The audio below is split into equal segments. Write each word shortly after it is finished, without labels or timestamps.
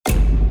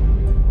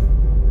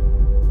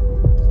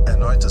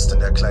Zeit ist in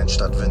der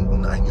Kleinstadt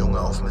Winden ein Junge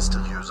auf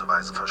mysteriöse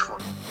Weise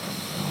verschwunden.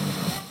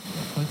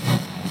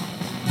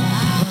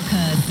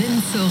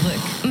 Sind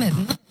zurück mit...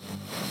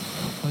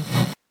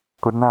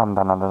 Guten Abend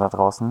an alle da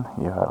draußen.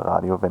 Ihr hört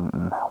Radio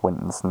Winden,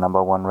 Windens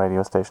 #1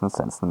 radio station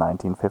since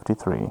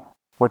 1953.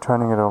 We're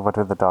turning it over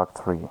to the Dark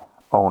 3,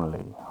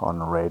 only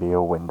on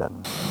Radio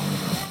Winden.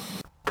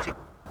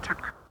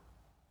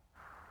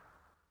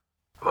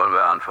 Wollen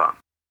wir anfangen?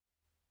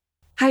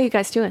 How you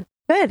guys doing?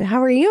 Good.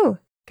 How are you?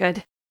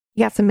 Good.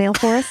 You got some mail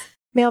for us?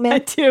 Mailman? I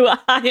do.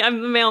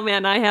 I'm the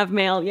mailman. I have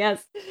mail.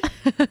 Yes.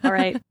 All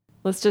right.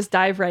 Let's just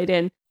dive right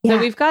in. Yeah. So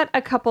we've got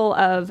a couple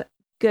of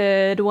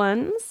good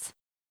ones.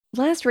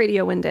 Last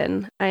Radio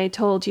Winden, I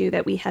told you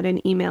that we had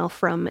an email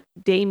from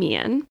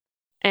Damien,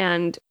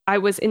 and I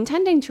was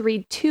intending to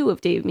read 2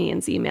 of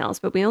Damien's emails,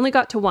 but we only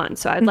got to 1,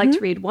 so I'd like to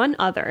read one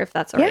other, if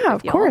that's all right Yeah,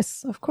 with of y'all.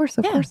 course. Of course.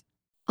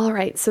 All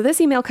right, so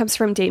this email comes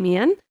from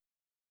Damien.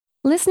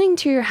 Listening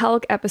to your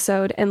Helg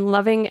episode and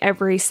loving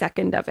every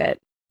second of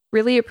it.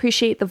 Really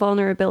appreciate the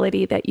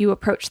vulnerability that you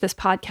approach this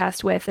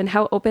podcast with and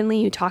how openly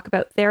you talk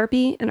about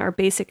therapy and our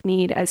basic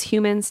need as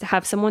humans to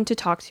have someone to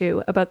talk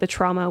to about the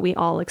trauma we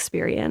all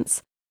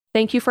experience.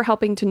 Thank you for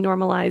helping to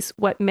normalize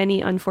what many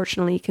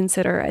unfortunately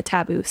consider a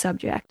taboo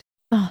subject.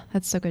 Oh,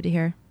 that's so good to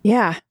hear.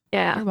 Yeah.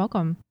 Yeah. You're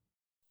welcome.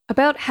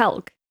 About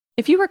Helg.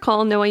 If you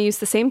recall, Noah used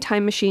the same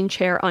time machine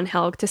chair on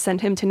Helg to send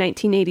him to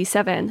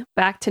 1987,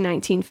 back to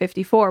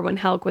 1954 when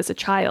Helg was a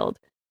child.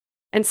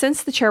 And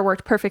since the chair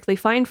worked perfectly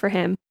fine for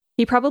him,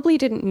 he probably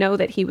didn't know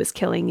that he was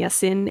killing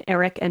Yasin,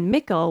 Eric, and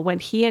Mikkel when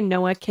he and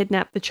Noah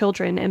kidnapped the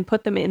children and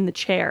put them in the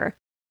chair.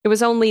 It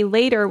was only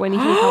later when he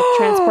helped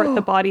transport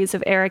the bodies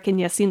of Eric and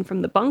Yasin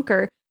from the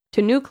bunker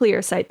to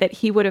nuclear site that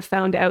he would have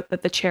found out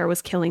that the chair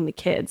was killing the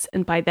kids,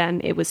 and by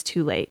then it was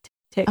too late.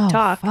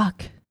 Tick-tock. Oh,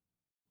 fuck.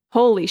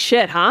 Holy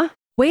shit, huh?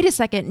 Wait a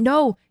second.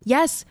 No.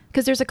 Yes,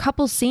 because there's a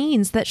couple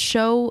scenes that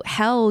show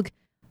Helg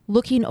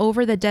looking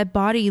over the dead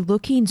body,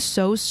 looking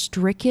so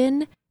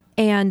stricken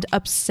and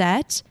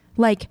upset.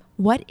 Like,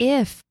 what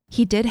if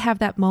he did have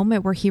that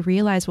moment where he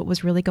realized what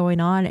was really going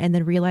on and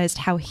then realized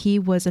how he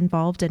was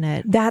involved in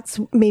it? That's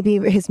maybe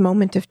his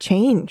moment of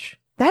change.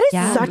 That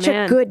is such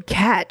a good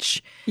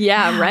catch.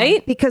 Yeah,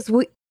 right? Because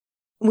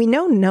we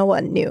know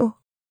Noah knew.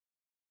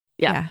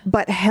 Yeah.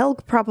 But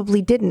Helg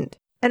probably didn't.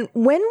 And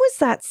when was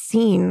that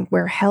scene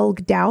where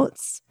Helg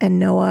doubts and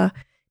Noah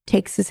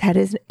takes his head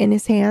in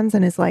his hands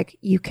and is like,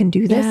 you can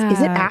do this? Yeah.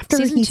 Is it after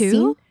Season he's 2?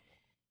 seen?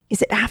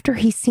 Is it after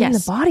he's seen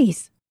the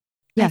bodies?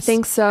 Yes. I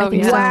think so. I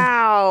think yeah. so.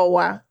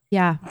 Wow.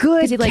 Yeah. Good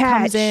Because he like catch.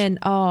 comes in.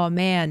 Oh,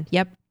 man.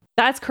 Yep.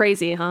 That's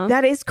crazy, huh?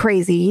 That is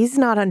crazy. He's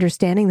not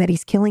understanding that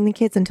he's killing the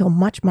kids until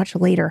much, much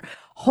later.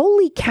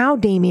 Holy cow,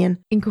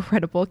 Damien.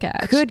 Incredible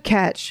catch. Good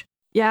catch.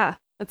 Yeah.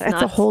 That's a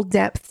nuts. whole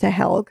depth to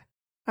Helg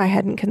I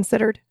hadn't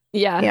considered.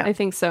 Yeah, I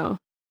think so.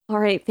 All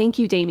right. Thank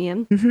you,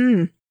 Damien.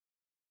 Mm-hmm.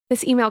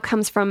 This email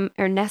comes from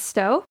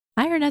Ernesto.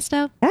 Hi,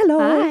 Ernesto. Hello.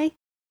 Hi.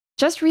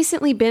 Just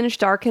recently binged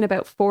Dark in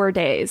about 4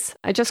 days.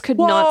 I just could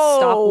not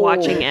stop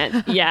watching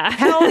it. Yeah.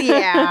 Hell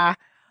yeah.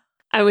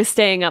 I was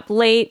staying up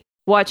late,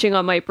 watching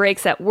on my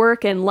breaks at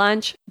work and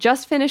lunch.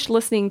 Just finished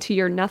listening to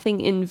your Nothing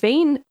in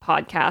Vain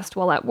podcast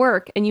while at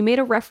work, and you made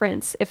a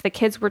reference if the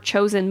kids were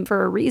chosen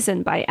for a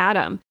reason by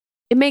Adam.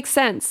 It makes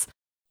sense.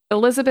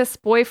 Elizabeth's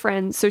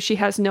boyfriend, so she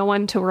has no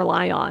one to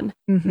rely on.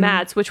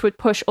 Mads, which would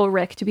push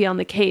Ulrich to be on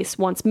the case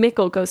once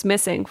Mikkel goes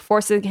missing,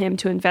 forcing him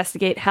to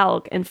investigate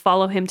Helg and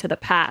follow him to the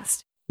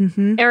past.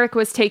 Eric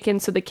was taken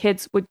so the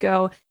kids would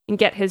go and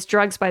get his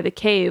drugs by the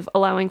cave,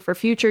 allowing for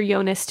future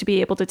Jonas to be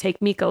able to take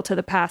Mikkel to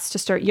the past to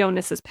start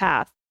Jonas's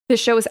path.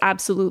 This show is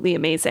absolutely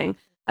amazing.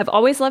 I've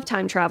always loved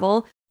time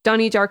travel.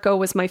 Donnie Darko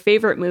was my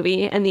favorite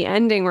movie, and the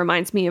ending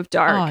reminds me of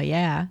Dark. Oh,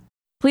 yeah.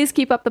 Please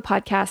keep up the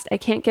podcast. I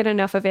can't get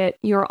enough of it.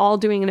 You're all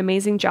doing an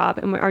amazing job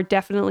and are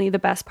definitely the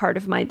best part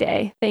of my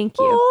day. Thank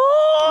you.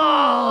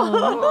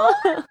 Oh.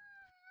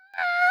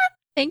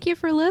 Thank you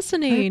for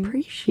listening. I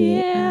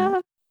appreciate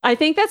that. I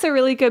think that's a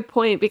really good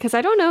point because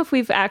I don't know if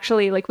we've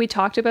actually, like, we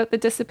talked about the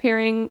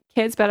disappearing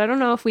kids, but I don't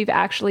know if we've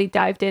actually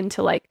dived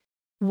into, like,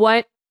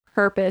 what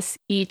purpose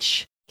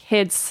each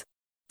kid's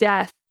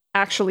death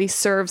actually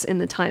serves in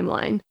the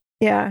timeline.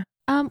 Yeah.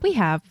 We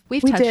have.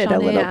 We touched did on a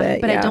little it, bit,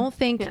 but yeah. I don't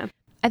think... Yeah.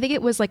 I think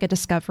it was like a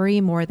discovery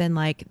more than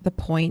like the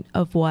point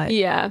of what.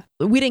 Yeah.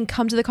 We didn't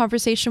come to the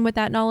conversation with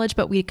that knowledge,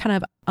 but we kind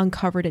of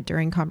uncovered it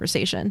during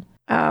conversation.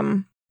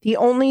 The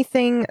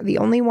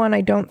only one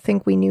I don't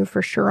think we knew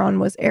for sure on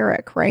was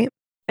Eric, right?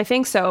 I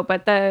think so,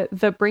 but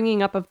the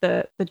bringing up of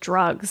the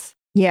drugs.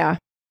 Yeah.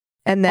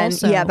 And then,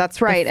 Also, yeah,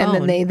 that's right. the And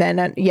then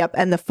phone. they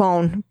and the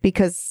phone,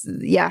 because,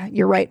 yeah,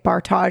 you're right.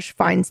 Bartaj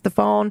finds the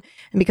phone.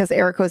 And because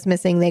Eric was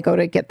missing, they go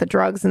to get the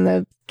drugs in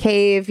the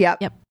cave.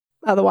 Yep.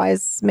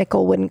 Otherwise,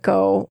 Mikkel wouldn't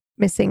go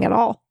missing at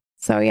all.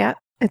 So, yeah,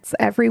 it's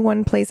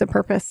everyone plays a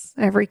purpose.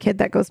 Every kid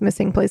that goes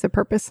missing plays a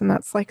purpose. And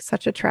that's like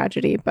such a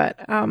tragedy, but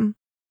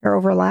they're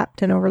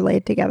overlapped and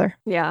overlaid together.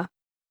 Yeah.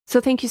 So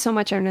thank you so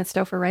much,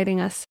 Ernesto, for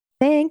writing us.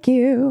 Thank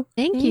you.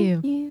 Thank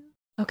you.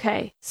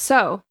 Okay.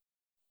 So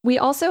we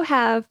also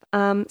have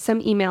some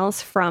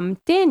emails from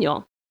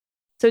Daniel.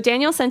 So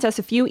Daniel sent us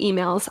a few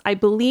emails. I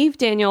believe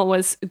Daniel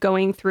was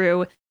going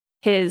through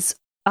his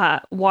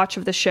watch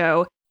of the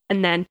show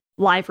and then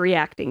live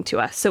reacting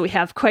to us. So we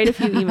have quite a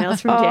few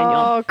emails from Daniel.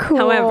 Oh, cool.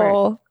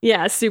 However,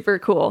 yeah, super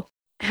cool.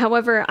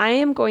 However, I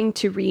am going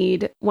to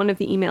read one of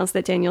the emails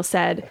that Daniel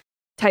said,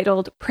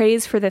 titled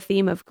Praise for the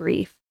Theme of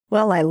Grief.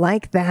 Well, I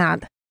like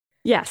that.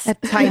 Yes.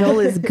 That title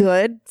is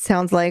good.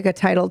 Sounds like a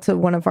title to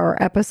one of our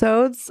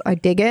episodes. I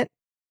dig it.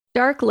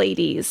 Dark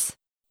Ladies.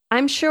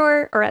 I'm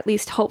sure, or at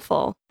least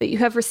hopeful, that you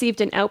have received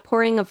an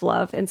outpouring of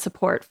love and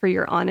support for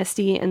your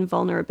honesty and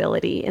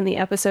vulnerability in the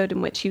episode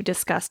in which you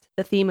discussed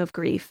the theme of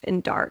grief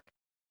in Dark.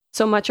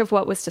 So much of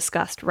what was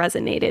discussed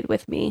resonated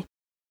with me.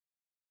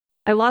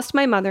 I lost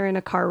my mother in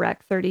a car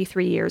wreck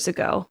 33 years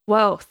ago.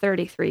 Whoa,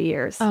 33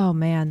 years. Oh,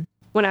 man.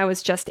 When I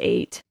was just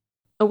 8.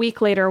 A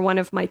week later, one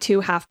of my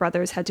 2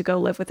 half-brothers had to go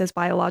live with his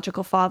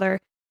biological father,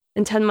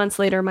 and 10 months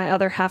later, my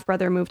other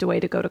half-brother moved away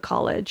to go to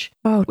college.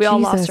 Oh, we all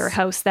Jesus. lost our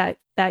house that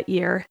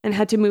year and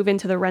had to move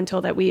into the rental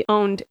that we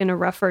owned in a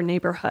rougher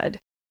neighborhood.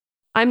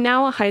 I'm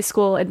now a high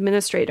school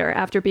administrator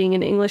after being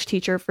an English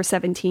teacher for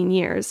 17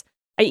 years.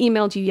 I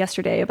emailed you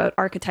yesterday about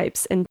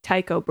archetypes and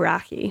Tycho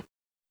Brahe.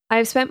 I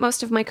have spent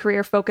most of my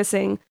career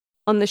focusing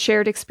on the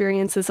shared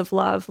experiences of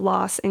love,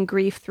 loss, and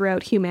grief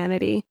throughout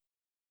humanity.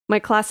 My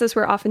classes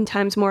were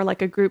oftentimes more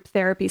like a group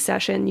therapy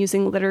session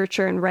using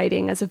literature and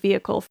writing as a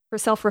vehicle for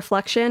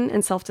self-reflection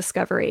and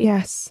self-discovery.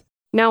 Yes.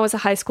 Now, as a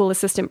high school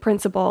assistant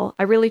principal,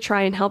 I really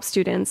try and help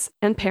students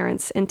and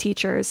parents and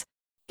teachers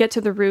get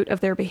to the root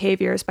of their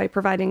behaviors by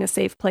providing a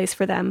safe place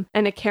for them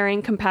and a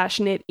caring,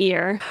 compassionate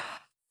ear.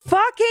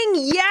 Fucking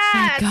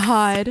yes! Oh,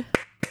 God.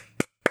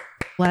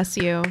 Bless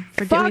you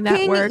for doing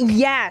that work.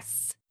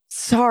 Yes.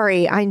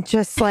 Sorry, I'm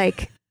just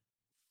like,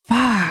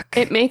 fuck.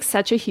 It makes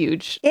such a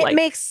huge... It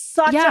makes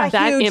such a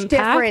that huge impact.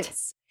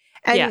 difference.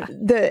 And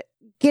the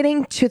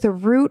getting to the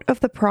root of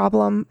the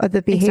problem, of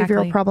the behavioral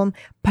Exactly. problem,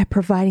 by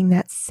providing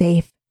that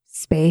safe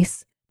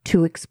space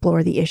to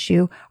explore the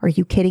issue. Are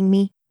you kidding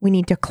me? We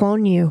need to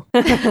clone you.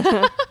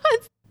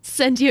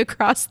 Send you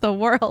across the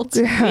world.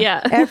 Yeah.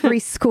 Every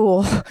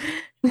school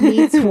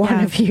needs one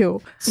Yeah. of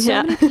you.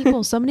 So many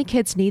people, so many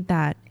kids need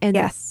that. And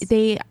Yes.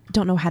 they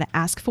don't know how to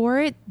ask for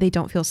it. They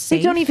don't feel safe.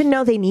 They don't even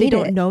know they need They it.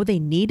 don't know they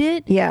need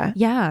it. Yeah.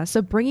 Yeah.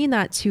 So bringing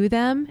that to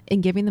them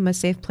and giving them a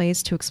safe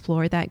place to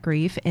explore that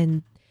grief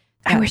and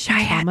I wish I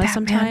had trauma that,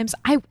 sometimes.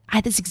 I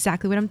that's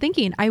exactly what I'm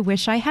thinking. I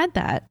wish I had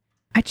that.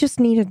 I just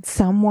needed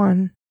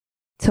someone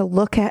to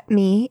look at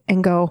me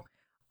and go,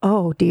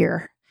 oh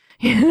dear,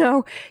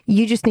 you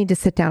just need to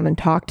sit down and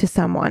talk to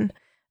someone.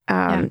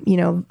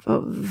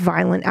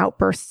 Violent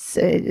outbursts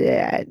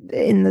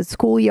in the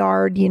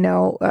schoolyard,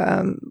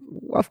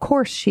 of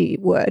course she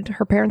would.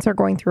 Her parents are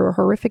going through a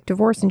horrific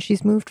divorce and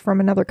she's moved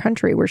from another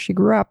country where she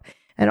grew up.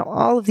 And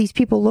all of these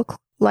people look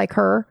like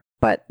her,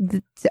 but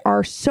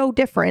are so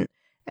different.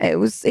 It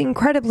was an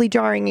incredibly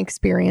jarring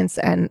experience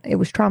and it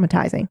was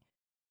traumatizing.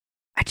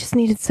 I just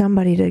needed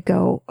somebody to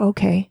go,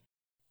 okay,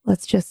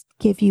 let's just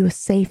give you a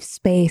safe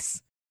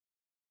space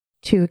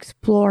to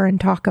explore and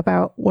talk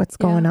about what's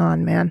going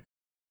on, man.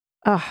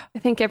 I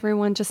think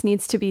everyone just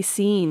needs to be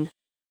seen.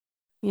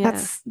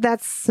 Yeah.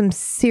 That's some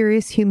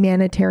serious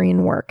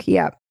humanitarian work.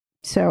 Yeah.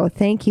 So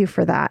thank you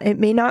for that. It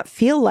may not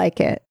feel like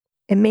it.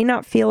 It may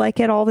not feel like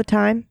it all the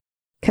time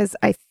because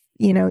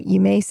you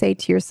may say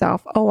to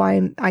yourself, oh,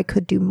 I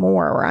could do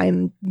more, or I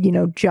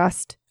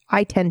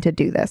tend to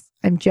do this.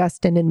 I'm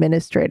just an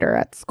administrator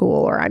at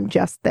school, or I'm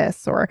just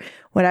this or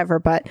whatever.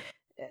 But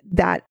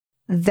that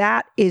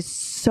is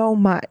so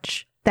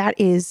much. That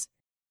is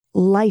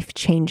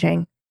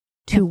life-changing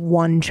to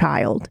one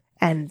child.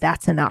 And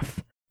that's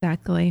enough.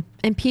 Exactly.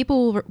 And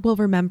people will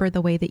remember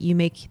the way that you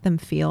make them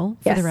feel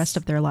for the rest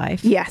of their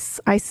life. Yes.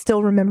 I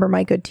still remember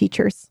my good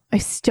teachers. I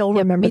still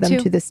remember them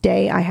to this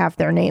day. I have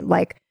their name.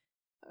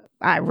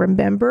 I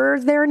remember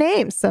their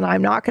names, and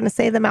I'm not going to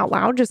say them out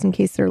loud just in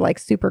case they're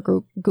super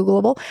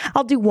Googleable.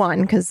 I'll do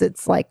one because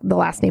it's the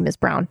last name is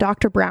Brown.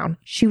 Dr. Brown.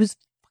 She was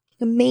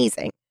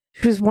amazing.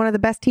 She was one of the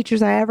best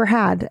teachers I ever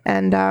had.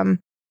 And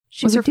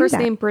she was her would do first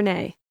that. name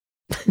Brene?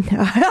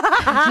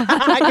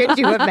 Could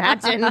you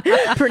imagine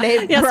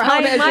Brene Yes,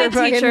 Brown as my your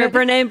fucking- teacher,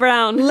 Brene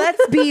Brown.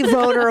 Let's be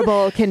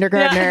vulnerable,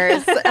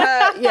 kindergartners.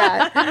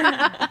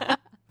 Yeah.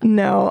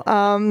 No.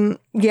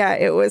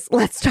 It was,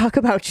 let's talk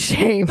about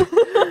shame.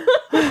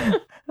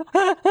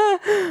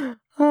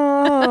 But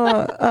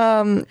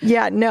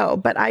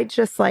I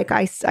just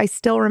I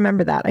still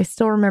remember that. I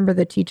still remember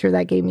the teacher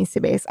that gave me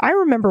space. I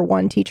remember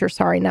one teacher,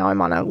 sorry, now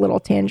I'm on a little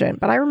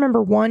tangent, but I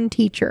remember one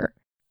teacher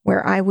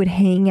where I would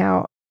hang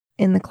out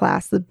in the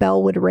class, the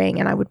bell would ring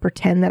and I would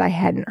pretend that I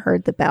hadn't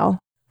heard the bell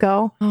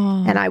go.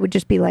 Oh. And I would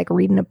just be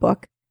reading a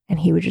book and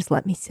he would just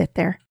let me sit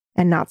there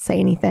and not say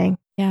anything.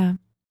 Yeah.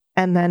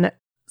 And then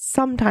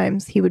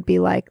sometimes he would be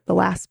like, the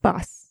last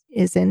bus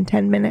is in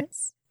 10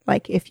 minutes.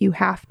 If you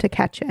have to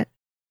catch it.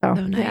 So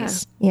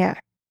nice. Yeah.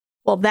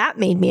 Well, that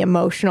made me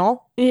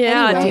emotional.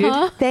 Yeah, Anyway,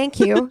 dude. Thank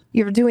you.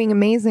 You're doing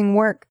amazing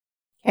work.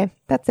 Okay,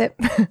 that's it.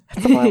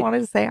 That's all I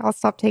wanted to say. I'll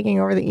stop taking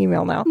over the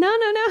email now. No.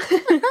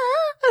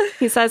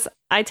 He says,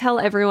 I tell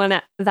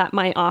everyone that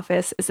my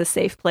office is a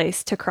safe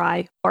place to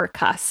cry or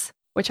cuss,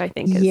 which I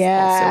think is also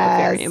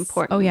very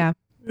important. Oh, yeah.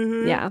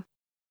 Mhm. Yeah.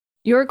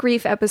 Your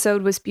grief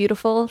episode was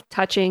beautiful,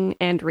 touching,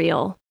 and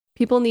real.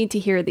 People need to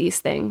hear these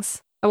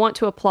things. I want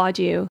to applaud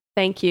you,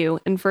 thank you,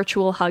 and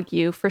virtual hug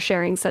you for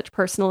sharing such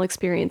personal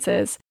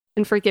experiences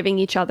and for giving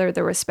each other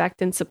the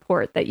respect and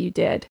support that you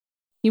did.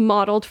 You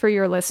modeled for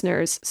your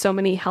listeners so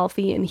many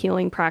healthy and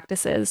healing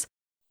practices.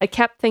 I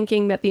kept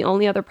thinking that the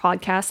only other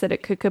podcast that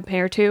it could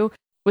compare to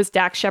was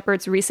Dax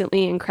Shepard's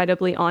recently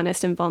incredibly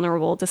honest and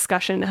vulnerable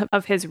discussion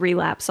of his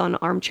relapse on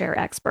Armchair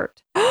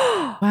Expert.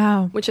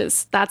 Wow.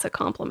 That's a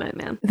compliment,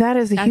 man. That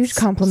is a huge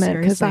compliment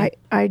because seriously.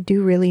 I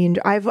do really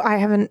enjoy.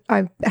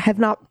 I have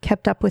not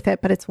kept up with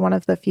it, but it's one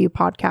of the few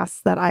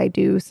podcasts that I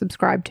do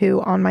subscribe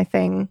to on my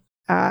thing,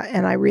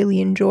 and I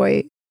really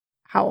enjoy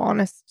how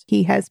honest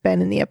he has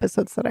been in the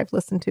episodes that I've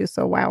listened to.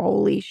 So wow,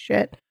 holy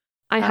shit!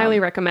 I highly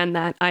recommend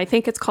that. I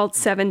think it's called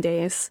 7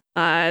 Days.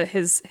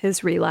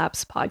 His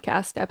relapse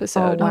podcast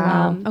episode. Oh,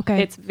 wow.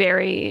 Okay. It's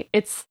very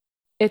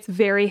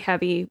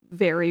heavy,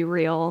 very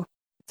real.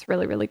 It's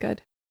really, really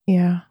good.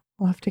 Yeah,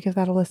 we'll have to give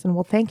that a listen.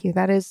 Well, thank you.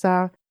 That is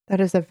a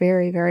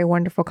very, very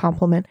wonderful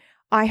compliment.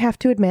 I have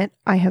to admit,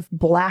 I have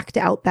blacked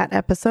out that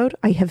episode.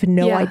 I have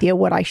no idea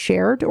what I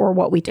shared or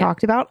what we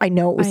talked about. I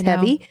know it was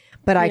heavy,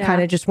 but I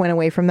kind of just went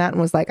away from that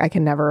and was like, I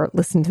can never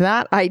listen to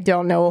that. I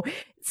don't know.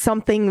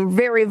 Something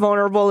very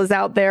vulnerable is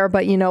out there,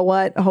 but you know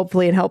what?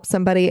 Hopefully it helps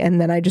somebody.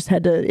 And then I just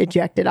had to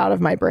eject it out of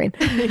my brain.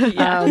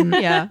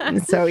 Yeah.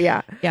 So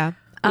yeah. Yeah.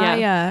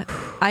 Yeah.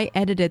 I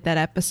edited that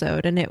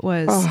episode and it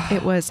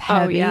was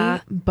heavy,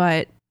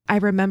 but I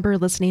remember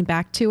listening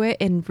back to it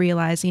and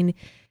realizing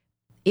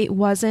it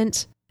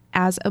wasn't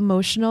as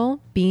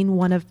emotional being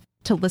one of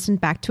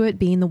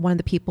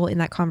the people in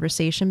that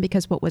conversation,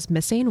 because what was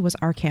missing was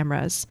our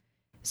cameras.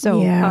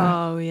 So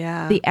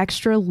the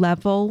extra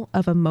level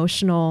of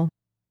emotional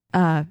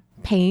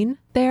pain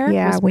there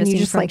was when missing you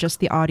just from like just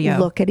the audio.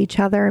 look at each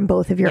other and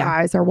both of your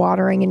eyes are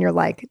watering and you're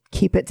like,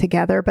 keep it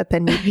together, but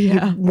then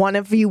one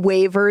of you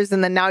wavers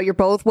and then now you're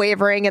both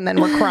wavering and then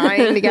we're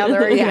crying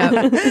together.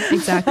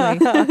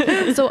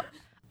 Exactly. So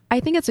I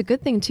think it's a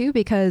good thing too,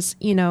 because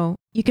you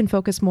can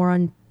focus more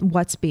on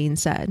what's being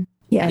said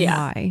and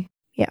why.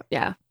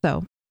 Yeah.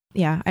 So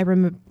I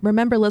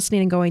remember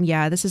listening and going,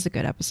 this is a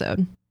good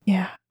episode.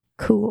 Yeah.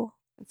 Cool.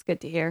 It's good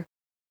to hear,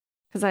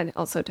 because I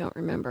also don't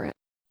remember it.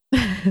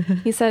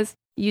 He says,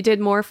 you did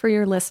more for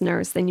your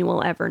listeners than you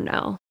will ever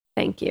know.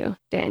 Thank you,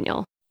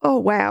 Daniel. Oh,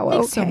 wow.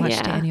 Thanks so Okay.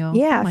 much, Daniel.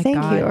 Yeah, Oh my thank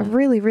God. you. I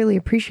really, really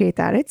appreciate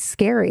that. It's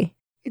scary.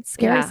 It's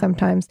scary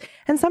sometimes.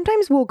 And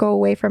sometimes we'll go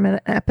away from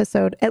an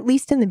episode, at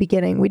least in the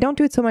beginning. We don't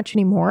do it so much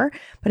anymore,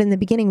 but in the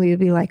beginning we would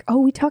be like, oh,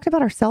 we talked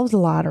about ourselves a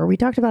lot, or we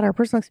talked about our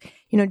personal,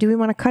 do we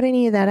want to cut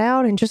any of that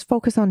out and just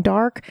focus on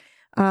dark?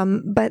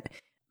 But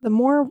the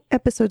more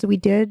episodes we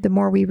did, the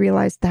more we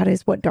realized that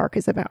is what dark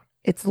is about.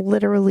 It's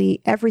literally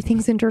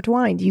everything's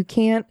intertwined. You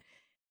can't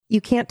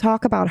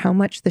talk about how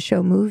much the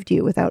show moved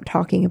you without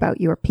talking about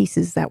your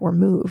pieces that were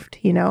moved,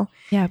 Yeah.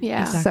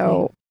 Exactly.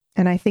 So,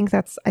 and I think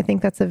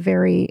that's a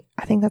very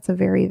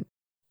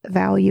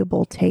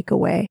valuable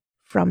takeaway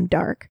from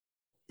dark,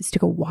 is to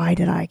go, why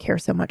did I care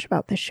so much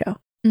about this show?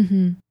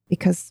 Mm-hmm.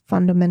 Because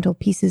fundamental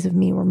pieces of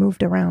me were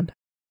moved around,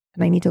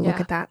 and I need to look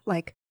at that,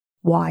 like,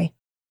 why?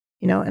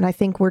 And I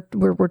think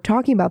we're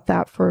talking about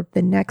that for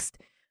the next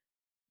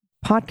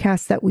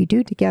podcast that we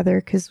do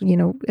together, because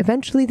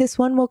eventually this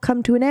one will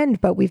come to an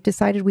end, but we've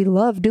decided we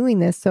love doing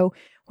this. So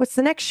what's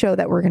the next show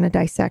that we're going to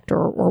dissect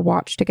or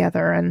watch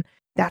together? And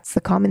that's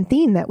the common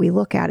theme that we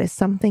look at, is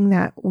something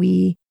that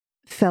we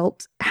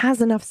felt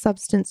has enough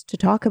substance to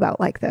talk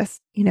about like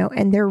this,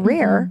 and they're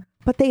rare,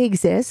 but they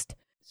exist.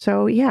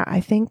 So yeah,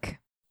 I think,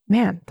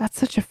 man, that's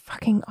such a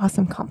fucking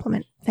awesome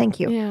compliment. Thank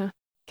you. Yeah.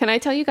 Can I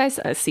tell you guys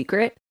a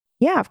secret?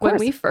 Yeah, of course. When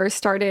we first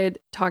started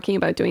talking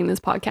about doing this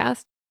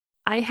podcast,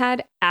 I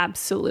had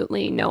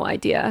absolutely no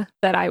idea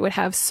that I would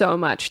have so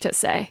much to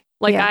say.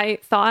 I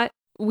thought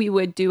we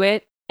would do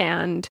it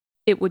and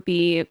it would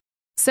be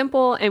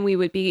simple and we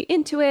would be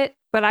into it,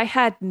 but I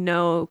had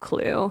no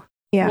clue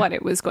what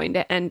it was going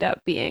to end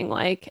up being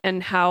like,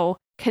 and how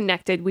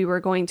connected we were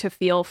going to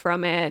feel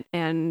from it,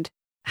 and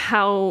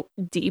how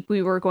deep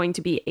we were going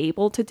to be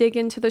able to dig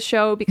into the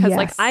show. Because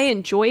I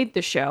enjoyed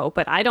the show,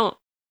 but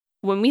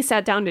when we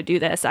sat down to do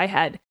this, I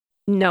had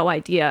no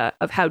idea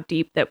of how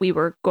deep that we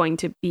were going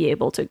to be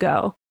able to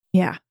go.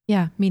 Yeah.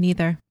 Yeah, me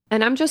neither.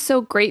 And I'm just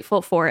so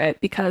grateful for it,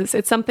 because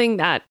it's something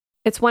that,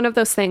 it's one of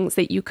those things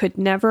that you could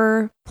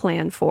never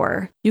plan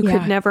for. You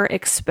could never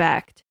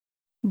expect,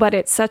 but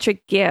it's such a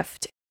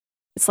gift.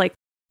 It's like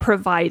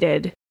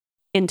provided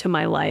into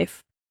my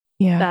life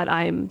that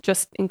I'm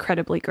just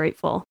incredibly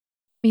grateful.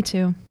 Me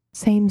too.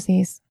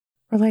 Samesies.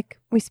 Or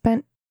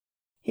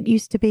it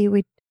used to be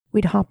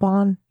we'd hop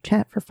on,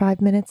 chat for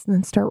 5 minutes, and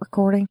then start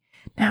recording.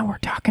 Now we're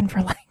talking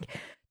for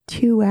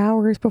 2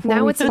 hours before.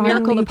 Now it's a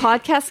miracle the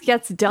podcast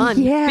gets done.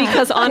 Yeah,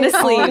 because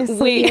honestly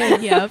we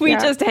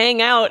just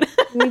hang out.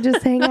 We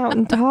just hang out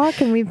and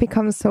talk, and we've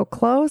become so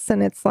close.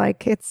 And it's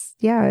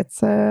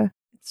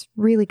it's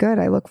really good.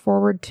 I look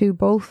forward to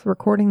both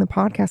recording the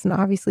podcast and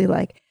obviously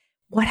like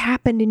what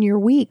happened in your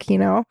week, you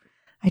know?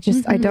 I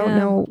don't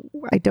know.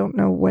 I don't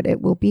know what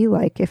it will be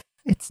like if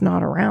it's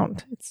not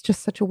around. It's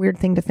just such a weird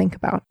thing to think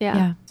about.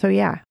 Yeah. So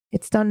yeah,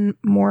 it's done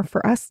more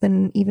for us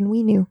than even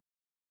we knew.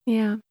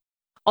 Yeah.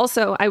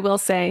 Also, I will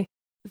say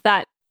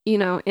that, you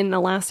know, in the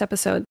last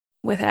episode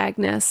with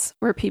Agnes,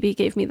 where PB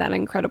gave me that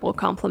incredible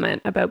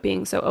compliment about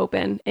being so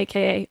open,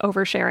 aka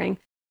oversharing,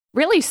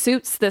 really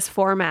suits this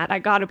format. I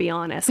gotta be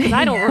honest, because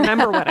I don't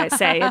remember what I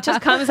say. It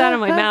just comes out of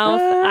my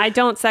mouth. I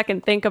don't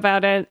second think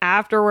about it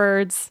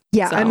afterwards.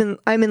 Yeah, so.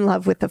 I'm in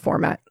love with the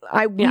format.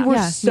 We were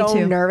so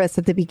nervous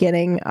at the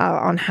beginning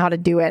on how to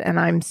do it, and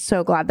I'm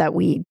so glad that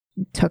we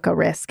took a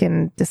risk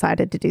and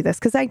decided to do this.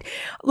 Because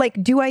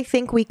do I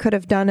think we could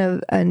have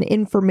done an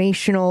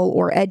informational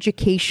or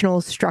educational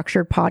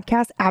structured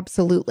podcast?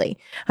 Absolutely.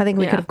 I think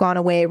we could have gone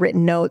away,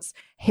 written notes,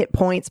 hit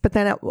points, but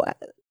then at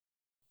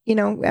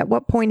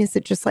what point is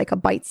it just like a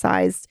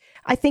bite-sized?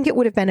 I think it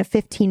would have been a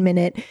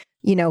 15-minute,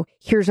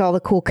 here's all the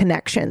cool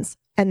connections.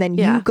 And then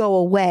you go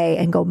away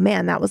and go,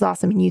 man, that was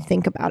awesome. And you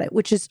think about it,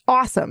 which is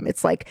awesome.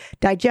 It's like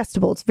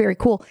digestible. It's very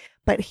cool.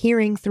 But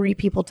hearing three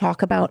people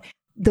talk about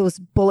those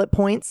bullet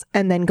points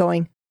and then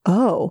going,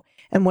 oh,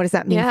 and what does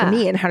that mean for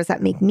me? And how does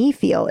that make me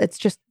feel?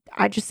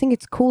 I just think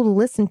it's cool to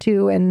listen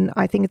to. And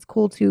I think it's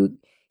cool to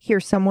hear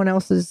someone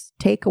else's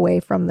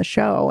takeaway from the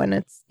show.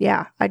 And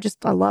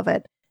I love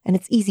it. And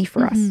it's easy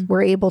for us.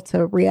 We're able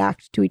to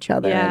react to each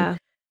other. Yeah.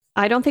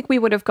 I don't think we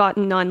would have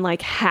gotten on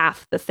like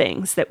half the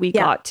things that we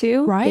got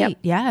to. Right. Yep.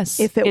 Yes.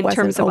 If it in wasn't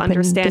terms of open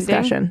understanding.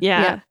 discussion.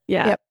 Yeah.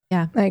 Yep.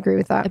 I agree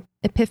with that.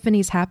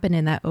 Epiphanies happen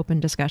in that open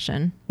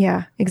discussion.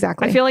 Yeah,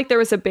 exactly. I feel like there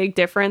was a big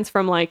difference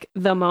from like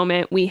the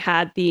moment we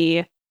had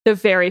the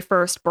very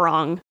first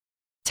brong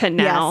to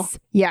now.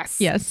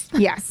 Yes.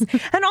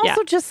 And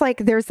also just like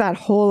there's that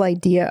whole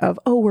idea of,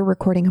 oh, we're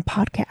recording a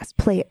podcast.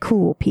 Play it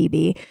cool,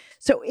 PB.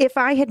 So if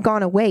I had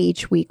gone away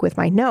each week with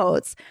my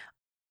notes,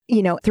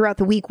 throughout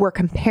the week, we're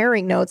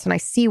comparing notes and I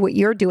see what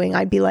you're doing,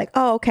 I'd be like,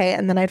 oh, okay.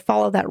 And then I'd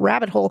follow that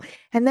rabbit hole.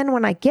 And then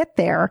when I get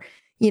there,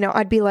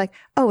 I'd be like,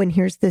 oh, and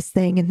here's this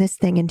thing.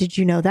 And did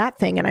you know that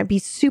thing? And I'd be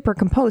super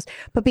composed.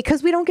 But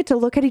because we don't get to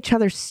look at each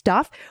other's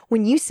stuff,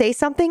 when you say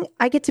something,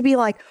 I get to be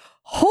like,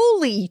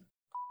 holy,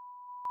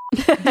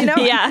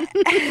 Yeah.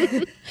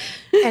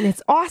 and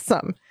it's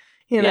awesome.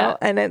 And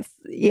it's,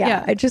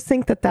 I just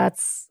think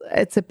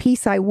it's a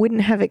piece I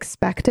wouldn't have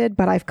expected,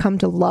 but I've come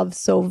to love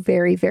so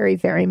very, very,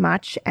 very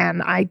much.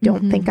 And I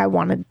don't think I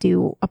want to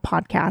do a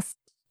podcast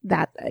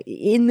that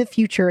in the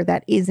future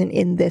that isn't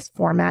in this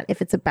format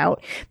if it's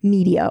about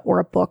media or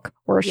a book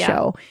or a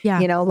show.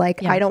 I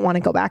don't want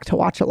to go back to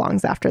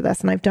watch-alongs after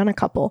this, and I've done a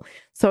couple.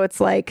 So it's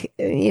like,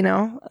 I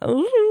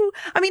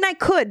mean, I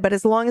could, but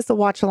as long as the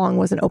watch-along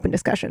was an open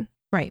discussion.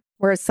 Right.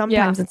 Whereas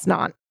sometimes it's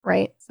not,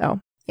 right? So,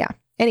 yeah.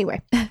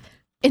 Anyway.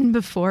 And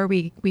before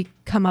we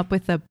come up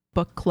with a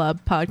book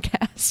club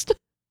podcast.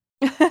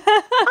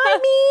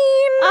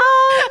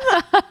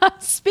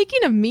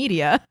 Speaking of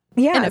media.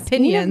 Yeah, and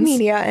opinions.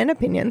 Media and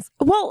opinions.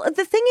 Well,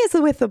 the thing is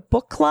with the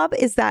book club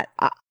is that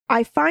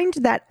I find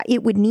that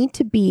it would need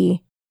to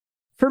be,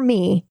 for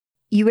me,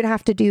 you would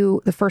have to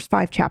do the first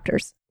 5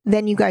 chapters.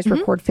 Then you guys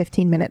record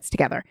 15 minutes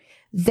together.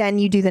 Then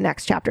you do the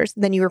next chapters.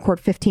 Then you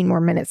record 15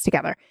 more minutes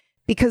together.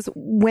 Because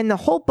when the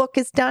whole book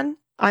is done,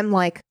 I'm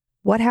like,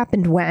 what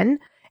happened when?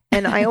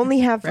 And I only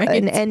have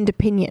an end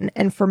opinion.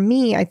 And for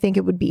me, I think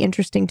it would be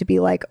interesting to be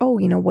like, oh,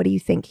 what do you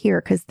think here?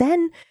 Because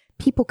then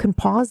people can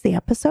pause the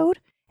episode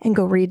and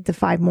go read the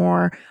 5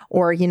 more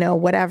or,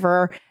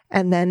 whatever.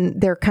 And then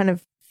they're kind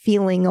of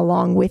feeling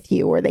along with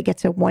you, or they get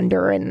to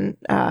wonder and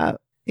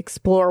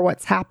explore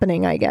what's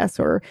happening, I guess,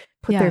 or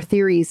put their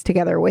theories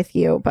together with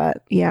you.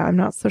 But yeah, I'm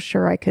not so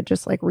sure I could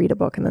just like read a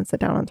book and then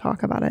sit down and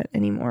talk about it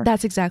anymore.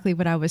 That's exactly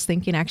what I was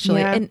thinking, actually.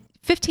 Yeah. And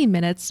 15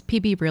 minutes,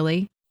 PB,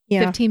 really?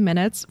 Yeah. 15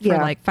 minutes for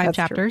like 5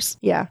 chapters?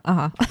 True.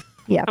 Yeah.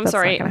 Yeah, I'm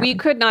sorry. We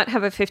could not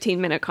have a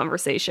 15-minute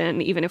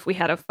conversation even if we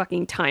had a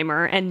fucking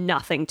timer and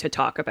nothing to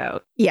talk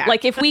about. Yeah.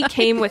 Like if we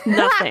came with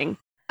nothing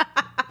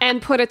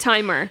and put a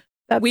timer,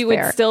 we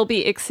would still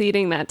be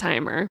exceeding that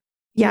timer.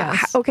 Yeah.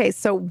 Yes. Okay.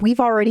 So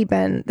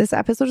this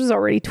episode is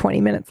already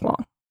 20 minutes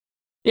long.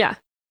 Yeah.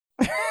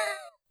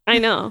 I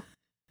know.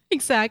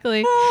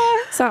 Exactly.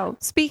 So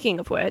speaking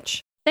of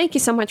which, thank you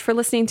so much for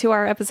listening to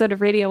our episode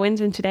of Radio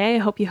Winden today. I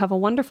hope you have a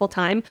wonderful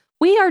time.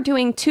 We are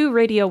doing 2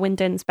 Radio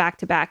Windens back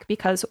to back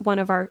because one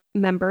of our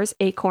members,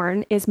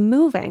 Acorn, is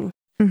moving.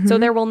 So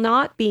there will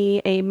not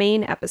be a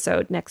main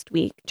episode next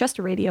week, just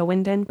a Radio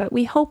Winden, but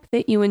we hope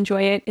that you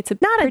enjoy it. It's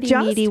pretty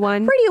meaty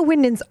one. Radio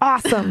Winden's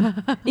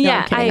awesome. No,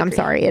 yeah, I'm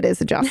sorry. It is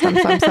a just. I'm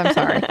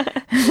sorry.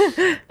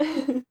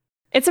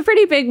 It's a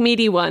pretty big,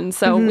 meaty one.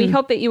 So we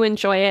hope that you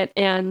enjoy it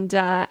and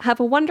have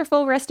a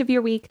wonderful rest of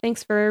your week.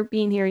 Thanks for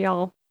being here,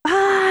 y'all.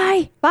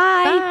 Bye.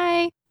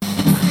 Bye.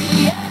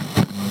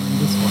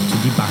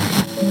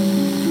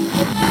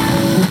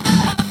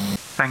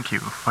 Thank you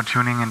for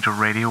tuning into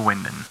Radio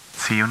Winden.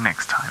 See you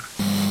next time.